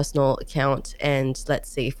your personal account and, let's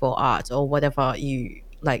say, for art or whatever you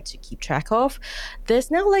like to keep track of, there's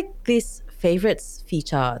now like this favorites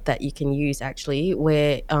feature that you can use, actually,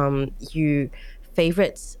 where you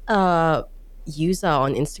favorite user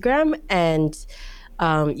on Instagram, and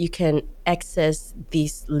you can access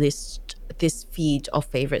this feed of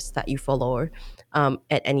favorites that you follow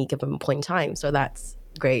at any given point in time. So that's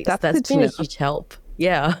great. That's been a huge help.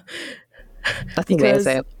 Yeah. That's because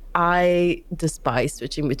amazing. I despise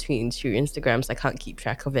switching between 2 Instagrams. I can't keep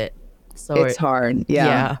track of it. So it's hard.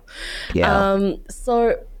 Yeah.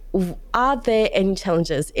 So are there any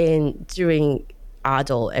challenges in doing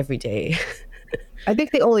Artle every day? I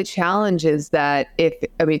think the only challenge is that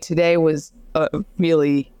today was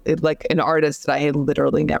really like an artist that I had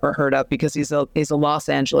literally never heard of, because he's a Los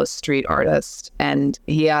Angeles street artist, and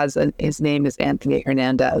his name is Anthony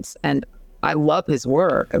Hernandez, and I love his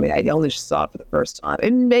work. I only just saw it for the first time,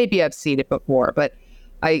 and maybe I've seen it before, but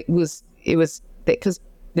it was because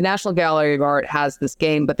the National Gallery of Art has this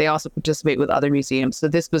game, but they also participate with other museums. So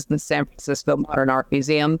this was the San Francisco Modern Art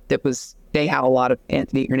Museum. They have a lot of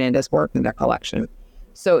Anthony Hernandez work in their collection.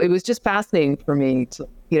 So it was just fascinating for me to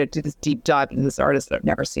do this deep dive into this artist that I've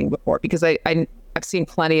never seen before, because I've seen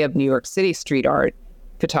plenty of New York City street art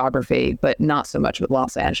photography, but not so much with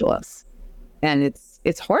Los Angeles. And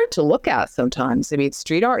it's hard to look at sometimes.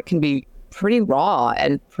 Street art can be pretty raw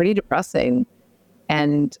and pretty depressing.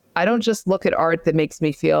 And I don't just look at art that makes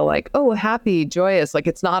me feel like, oh, happy, joyous. Like,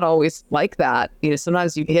 it's not always like that.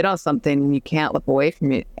 Sometimes you hit on something and you can't look away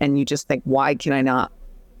from it, and you just think, why can I not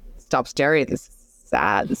stop staring at this?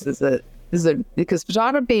 This is sad. Because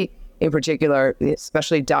photography in particular,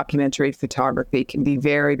 especially documentary photography, can be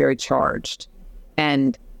very, very charged.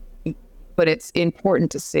 But it's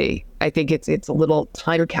important to see. I think it's a little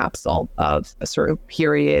time capsule of a certain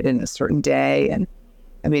period and a certain day. And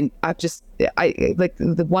I like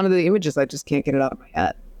one of the images, I just can't get it out of my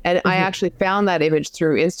head. And I actually found that image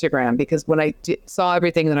through Instagram, because when I saw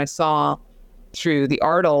everything that I saw through the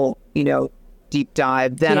Artle, deep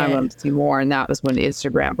dive, then I wanted to see more. And that was when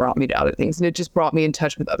Instagram brought me to other things. And it just brought me in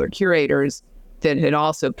touch with other curators that had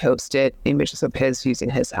also posted images of his using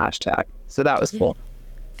his hashtag. So that was cool.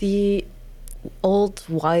 The old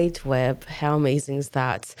wide web, how amazing is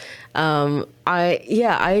that?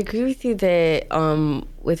 I agree with you there.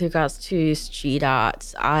 With regards to street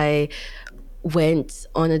art, I went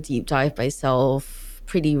on a deep dive myself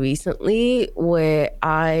pretty recently, where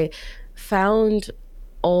I found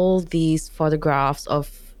all these photographs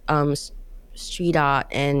of street art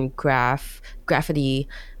and graffiti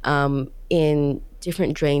in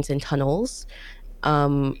different drains and tunnels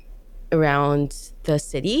around the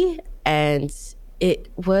city. And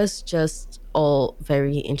it was just all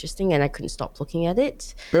very interesting, and I couldn't stop looking at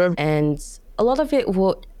it. And a lot of it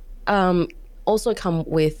would also come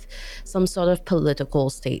with some sort of political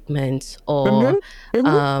statement or,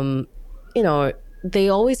 you know, they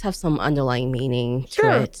always have some underlying meaning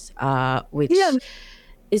to it, which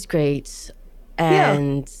is great.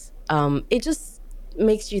 And it just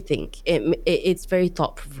makes you think. It's very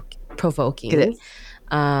thought-provoking. It is.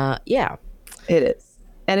 Yeah. It is.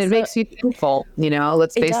 And it makes you thankful, you know,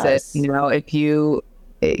 let's face it. You know, if you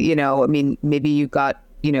know, I mean, maybe you got,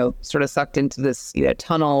 you know, sort of sucked into this, you know,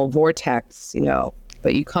 tunnel vortex, you know,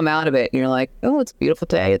 but you come out of it and you're like, oh, it's a beautiful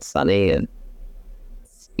day. It's sunny. And,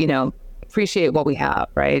 you know, appreciate what we have,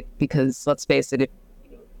 right? Because let's face it,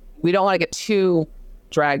 we don't want to get too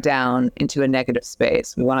dragged down into a negative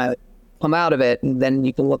space. We want to come out of it, and then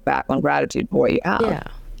you can look back on gratitude for what you have. Yeah,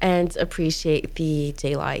 and appreciate the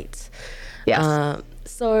daylight. Yes.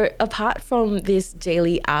 So apart from this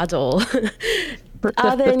daily adol,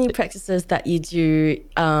 are there any practices that you do,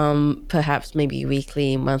 perhaps maybe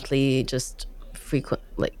weekly, monthly, just frequent,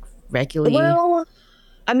 like regularly? Well,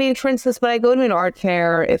 I mean, for instance, when I go to an art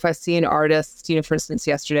fair, if I see an artist, you know, for instance,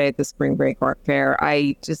 yesterday at the Spring Break Art Fair,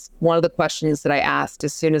 one of the questions that I asked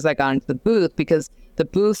as soon as I got into the booth, because the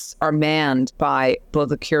booths are manned by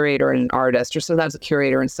both a curator and an artist, or sometimes a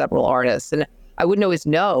curator and several artists. And I wouldn't always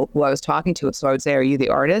know who I was talking to. So I would say, are you the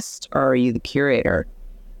artist or are you the curator?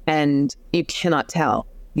 And you cannot tell,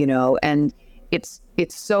 you know, and it's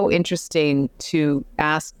so interesting to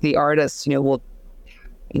ask the artist, you know, well,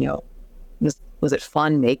 you know, was it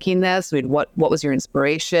fun making this? I mean, what was your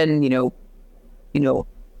inspiration? You know,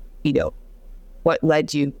 what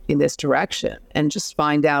led you in this direction? And just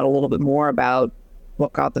find out a little bit more about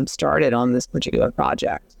what got them started on this particular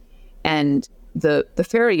project. And the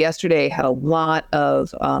fair yesterday had a lot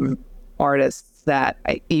of artists that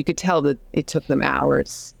you could tell that it took them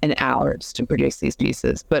hours and hours to produce these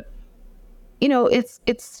pieces. But, you know, it's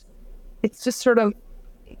just sort of,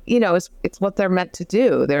 you know, it's what they're meant to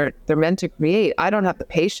do. They're meant to create. I don't have the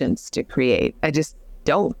patience to create. I just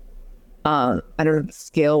don't. I don't have the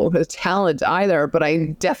skill or the talent either, but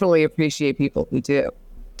I definitely appreciate people who do.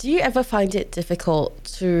 Do you ever find it difficult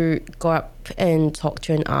to go up and talk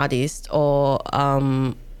to an artist, or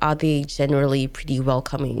are they generally pretty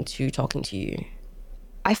welcoming to talking to you?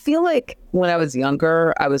 I feel like when I was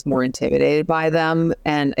younger, I was more intimidated by them.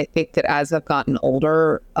 And I think that as I've gotten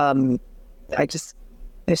older, I just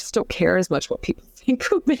don't care as much what people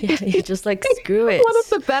think of me. Yeah, you're just like, screw it. One of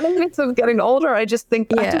the benefits of getting older, I just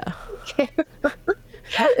think, I don't care.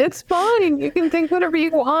 It's fine. You can think whatever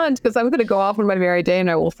you want, because I'm going to go off on my merry day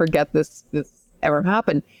and I will forget this ever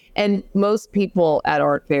happened. And most people at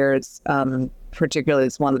art fairs, particularly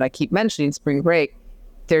this one that I keep mentioning, Spring Break,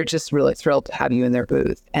 they're just really thrilled to have you in their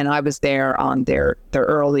booth. And I was there on their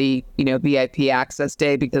early, you know, VIP access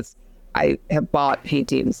day, because I have bought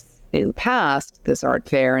paintings in the past, this art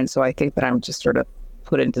fair. And so I think that I'm just sort of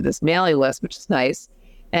put into this mailing list, which is nice.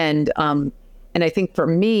 And I think for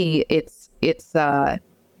me, it's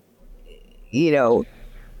you know,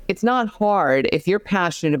 it's not hard if you're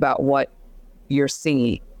passionate about what you're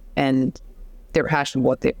seeing and they're passionate about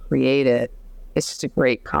what they've created. It's just a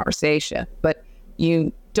great conversation. But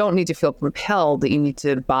you don't need to feel compelled that you need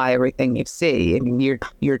to buy everything you see. I mean,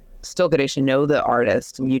 you're still getting to know the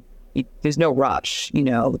artist, and there's no rush. You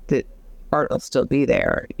know, the art will still be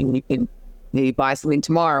there, and you can maybe buy something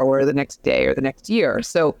tomorrow or the next day or the next year.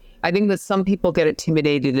 So I think that some people get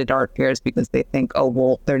intimidated at art fairs because they think, oh,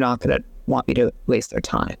 well, they're not going to want me to waste their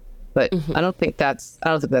time. But I don't think that's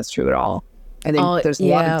true at all. I think there's a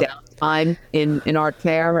lot of downtime in an art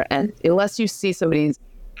fair, and unless you see somebody's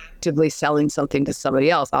actively selling something to somebody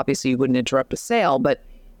else, obviously you wouldn't interrupt a sale, but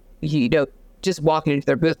you know, just walking into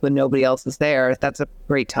their booth when nobody else is there, that's a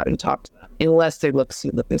great time to talk to them, unless they look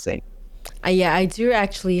super busy. Yeah, I do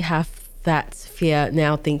actually have that fear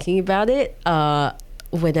now thinking about it.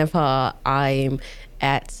 Whenever I'm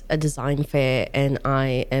at a design fair and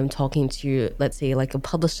I am talking to, let's say, like a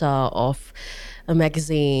publisher of a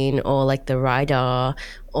magazine, or like the writer,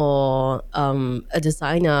 or a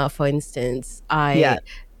designer, for instance,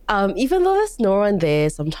 even though there's no one there,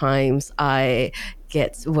 sometimes I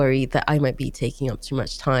get worried that I might be taking up too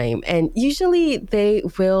much time. And usually they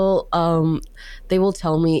will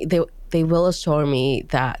tell me, they will assure me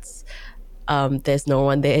that there's no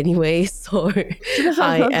one there anyway, so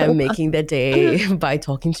I am making their day by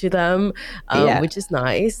talking to them, which is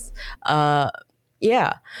nice.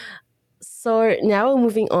 So now we're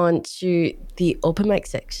moving on to the open mic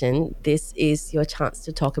section. This is your chance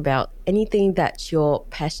to talk about anything that you're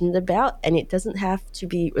passionate about, and it doesn't have to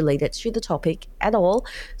be related to the topic at all.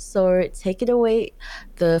 So take it away.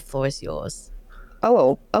 The floor is yours.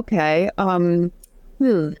 Oh, okay.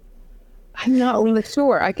 I'm not really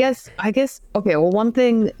sure. I guess, okay, well, one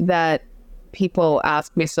thing that people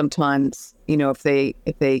ask me sometimes, if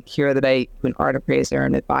they hear that I'm an art appraiser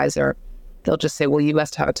and advisor, they'll just say, well, you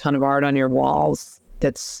must have a ton of art on your walls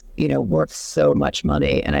that's, worth so much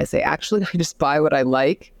money. And I say, actually, I just buy what I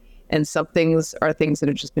like. And some things are things that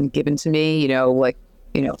have just been given to me,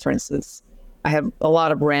 for instance, I have a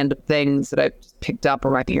lot of random things that I've picked up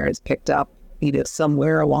or my parents picked up,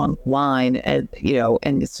 somewhere along the line, and,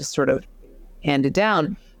 and it's just sort of handed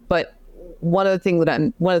down. But one of the things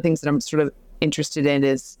that I'm sort of interested in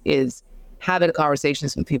is having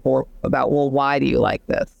conversations with people about, well, why do you like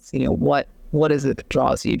this? What is it that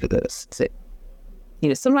draws you to this? Is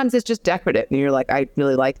it, sometimes it's just decorative and you're like, I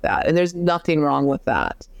really like that. And there's nothing wrong with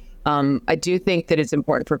that. I do think that it's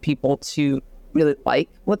important for people to really like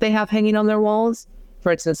what they have hanging on their walls.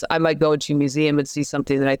 For instance, I might go into a museum and see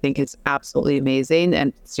something that I think is absolutely amazing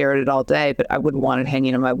and stare at it all day, but I wouldn't want it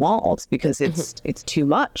hanging on my walls because it's too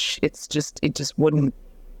much. It just wouldn't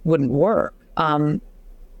work.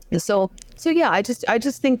 So yeah, I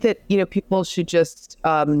just think that, people should just,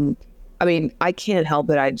 I can't help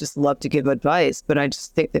it. I just love to give advice, but I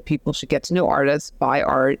just think that people should get to know artists, buy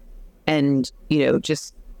art, and,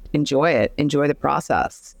 just enjoy the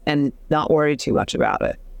process and not worry too much about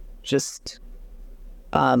it. Just,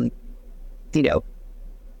 buy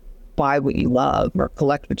what you love or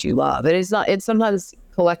collect what you love. It's sometimes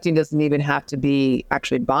collecting doesn't even have to be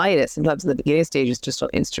actually buying it. Sometimes in the beginning stages, just on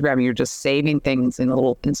Instagram, you're just saving things in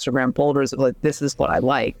little Instagram folders of like, this is what I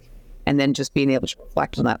like. And then just being able to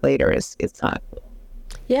reflect on that later is kind of cool.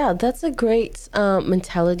 Yeah, that's a great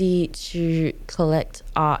mentality to collect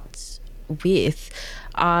art with.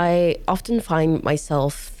 I often find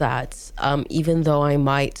myself that even though I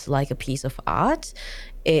might like a piece of art,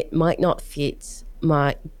 it might not fit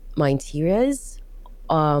my interiors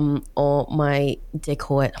or my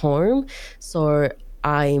decor at home. So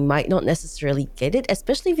I might not necessarily get it,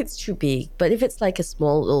 especially if it's too big. But if it's like a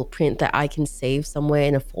small little print that I can save somewhere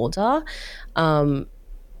in a folder,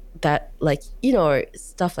 that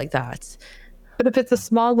stuff like that. But if it's a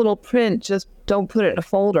small little print, just don't put it in a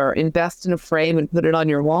folder. Invest in a frame and put it on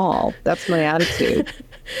your wall. That's my attitude.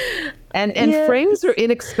 And yes. Frames are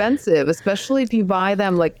inexpensive, especially if you buy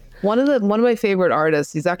them. Like one of my favorite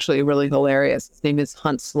artists, he's actually really hilarious. His name is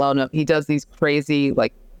Hunt Sloan. He does these crazy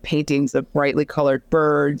paintings of brightly colored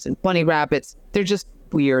birds and bunny rabbits. They're just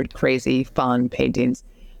weird, crazy, fun paintings.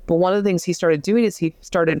 But one of the things he started doing is he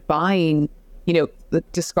started buying, the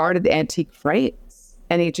discarded antique frames.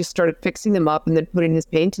 And he just started fixing them up and then putting his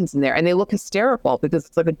paintings in there. And they look hysterical because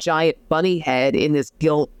it's like a giant bunny head in this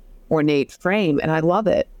gilt ornate frame. And I love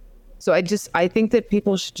it. So I think that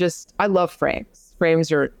people should I love frames.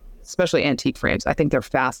 Frames are, especially antique frames, I think they're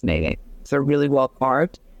fascinating. They're really well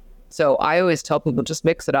carved. So I always tell people, just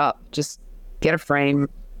mix it up. Just get a frame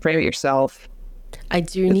it yourself. I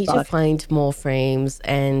do need to find more frames,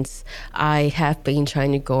 and I have been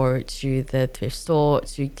trying to go to the thrift store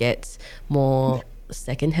to get more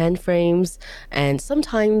secondhand frames. And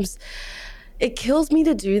sometimes it kills me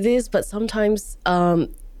to do this, but sometimes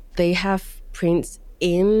they have prints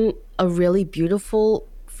in a really beautiful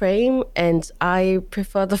frame, and I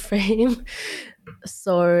prefer the frame.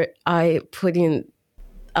 So I put in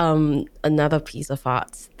another piece of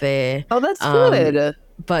art there. Oh, that's good.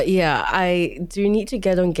 But yeah, I do need to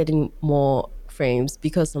get on getting more frames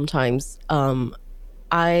because sometimes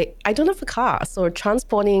I don't have a car, so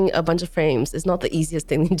transporting a bunch of frames is not the easiest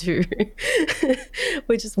thing to do,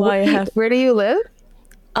 which is why I have... Where do you live?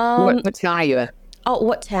 What town are you in? Oh,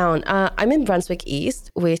 what town? I'm in Brunswick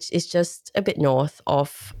East, which is just a bit north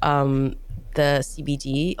of the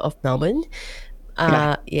CBD of Melbourne.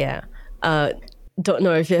 Yeah. Don't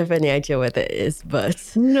know if you have any idea where that is,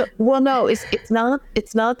 but no. Well, no, it's not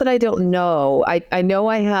that I don't know. I know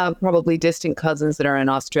I have probably distant cousins that are in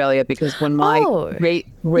Australia because when my great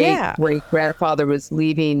grandfather was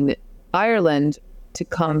leaving Ireland to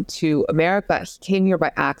come to America, he came here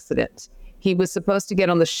by accident. He was supposed to get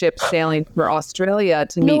on the ship sailing for Australia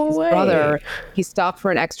to meet his brother. He stopped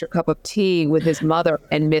for an extra cup of tea with his mother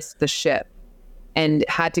and missed the ship, and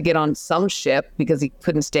had to get on some ship because he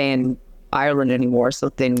couldn't stay in Ireland anymore.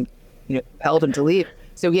 Something, compelled him to leave.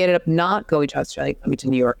 So he ended up not going to Australia, coming to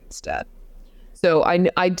New York instead. So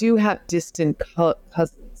I do have distant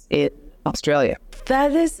cousins in Australia.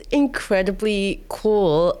 That is incredibly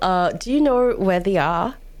cool. Do you know where they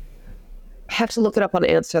are? I have to look it up on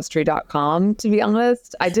Ancestry.com, to be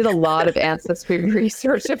honest. I did a lot of ancestry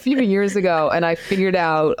research a few years ago, and I figured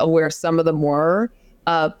out where some of them were,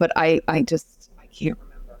 but I can't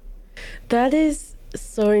remember. That is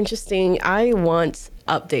so interesting. I want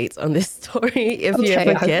updates on this story if you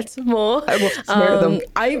ever get more. I will share them.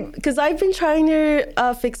 Because I've been trying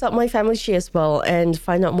to fix up my family tree as well and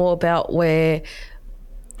find out more about what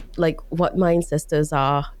my ancestors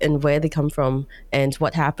are and where they come from and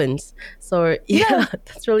what happens. So yeah.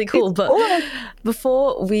 That's really cool. But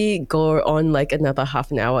before we go on another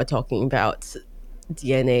half an hour talking about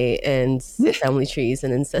DNA and family trees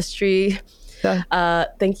and ancestry,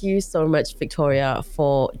 thank you so much, Victoria,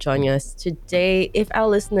 for joining us today. If our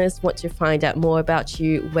listeners want to find out more about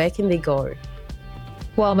you, where can they go?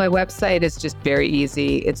 Well, my website is just very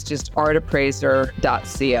easy. It's just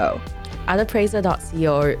artappraiser.co.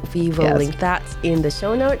 artappraiser.co. We will link that in the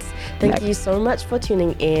show notes. Thank you so much for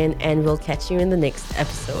tuning in, and we'll catch you in the next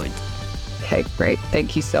episode. Okay, great.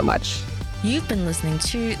 Thank you so much. You've been listening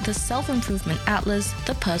to the Self-Improvement Atlas,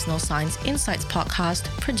 the Personal Science Insights podcast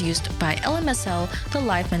produced by LMSL, the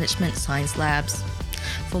Life Management Science Labs.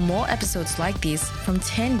 For more episodes like these from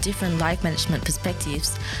 10 different life management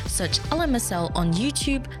perspectives, search LMSL on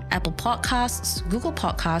YouTube, Apple Podcasts, Google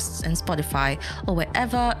Podcasts, and Spotify, or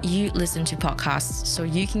wherever you listen to podcasts so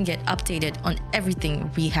you can get updated on everything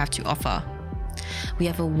we have to offer. We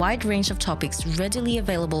have a wide range of topics readily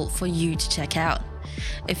available for you to check out.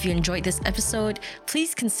 If you enjoyed this episode,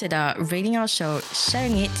 please consider rating our show,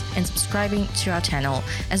 sharing it, and subscribing to our channel,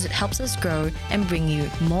 as it helps us grow and bring you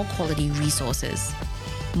more quality resources.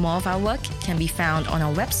 More of our work can be found on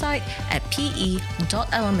our website at pe.lmsl.net,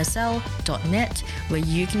 where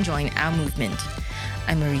you can join our movement.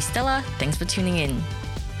 I'm Marie Stella. Thanks for tuning in.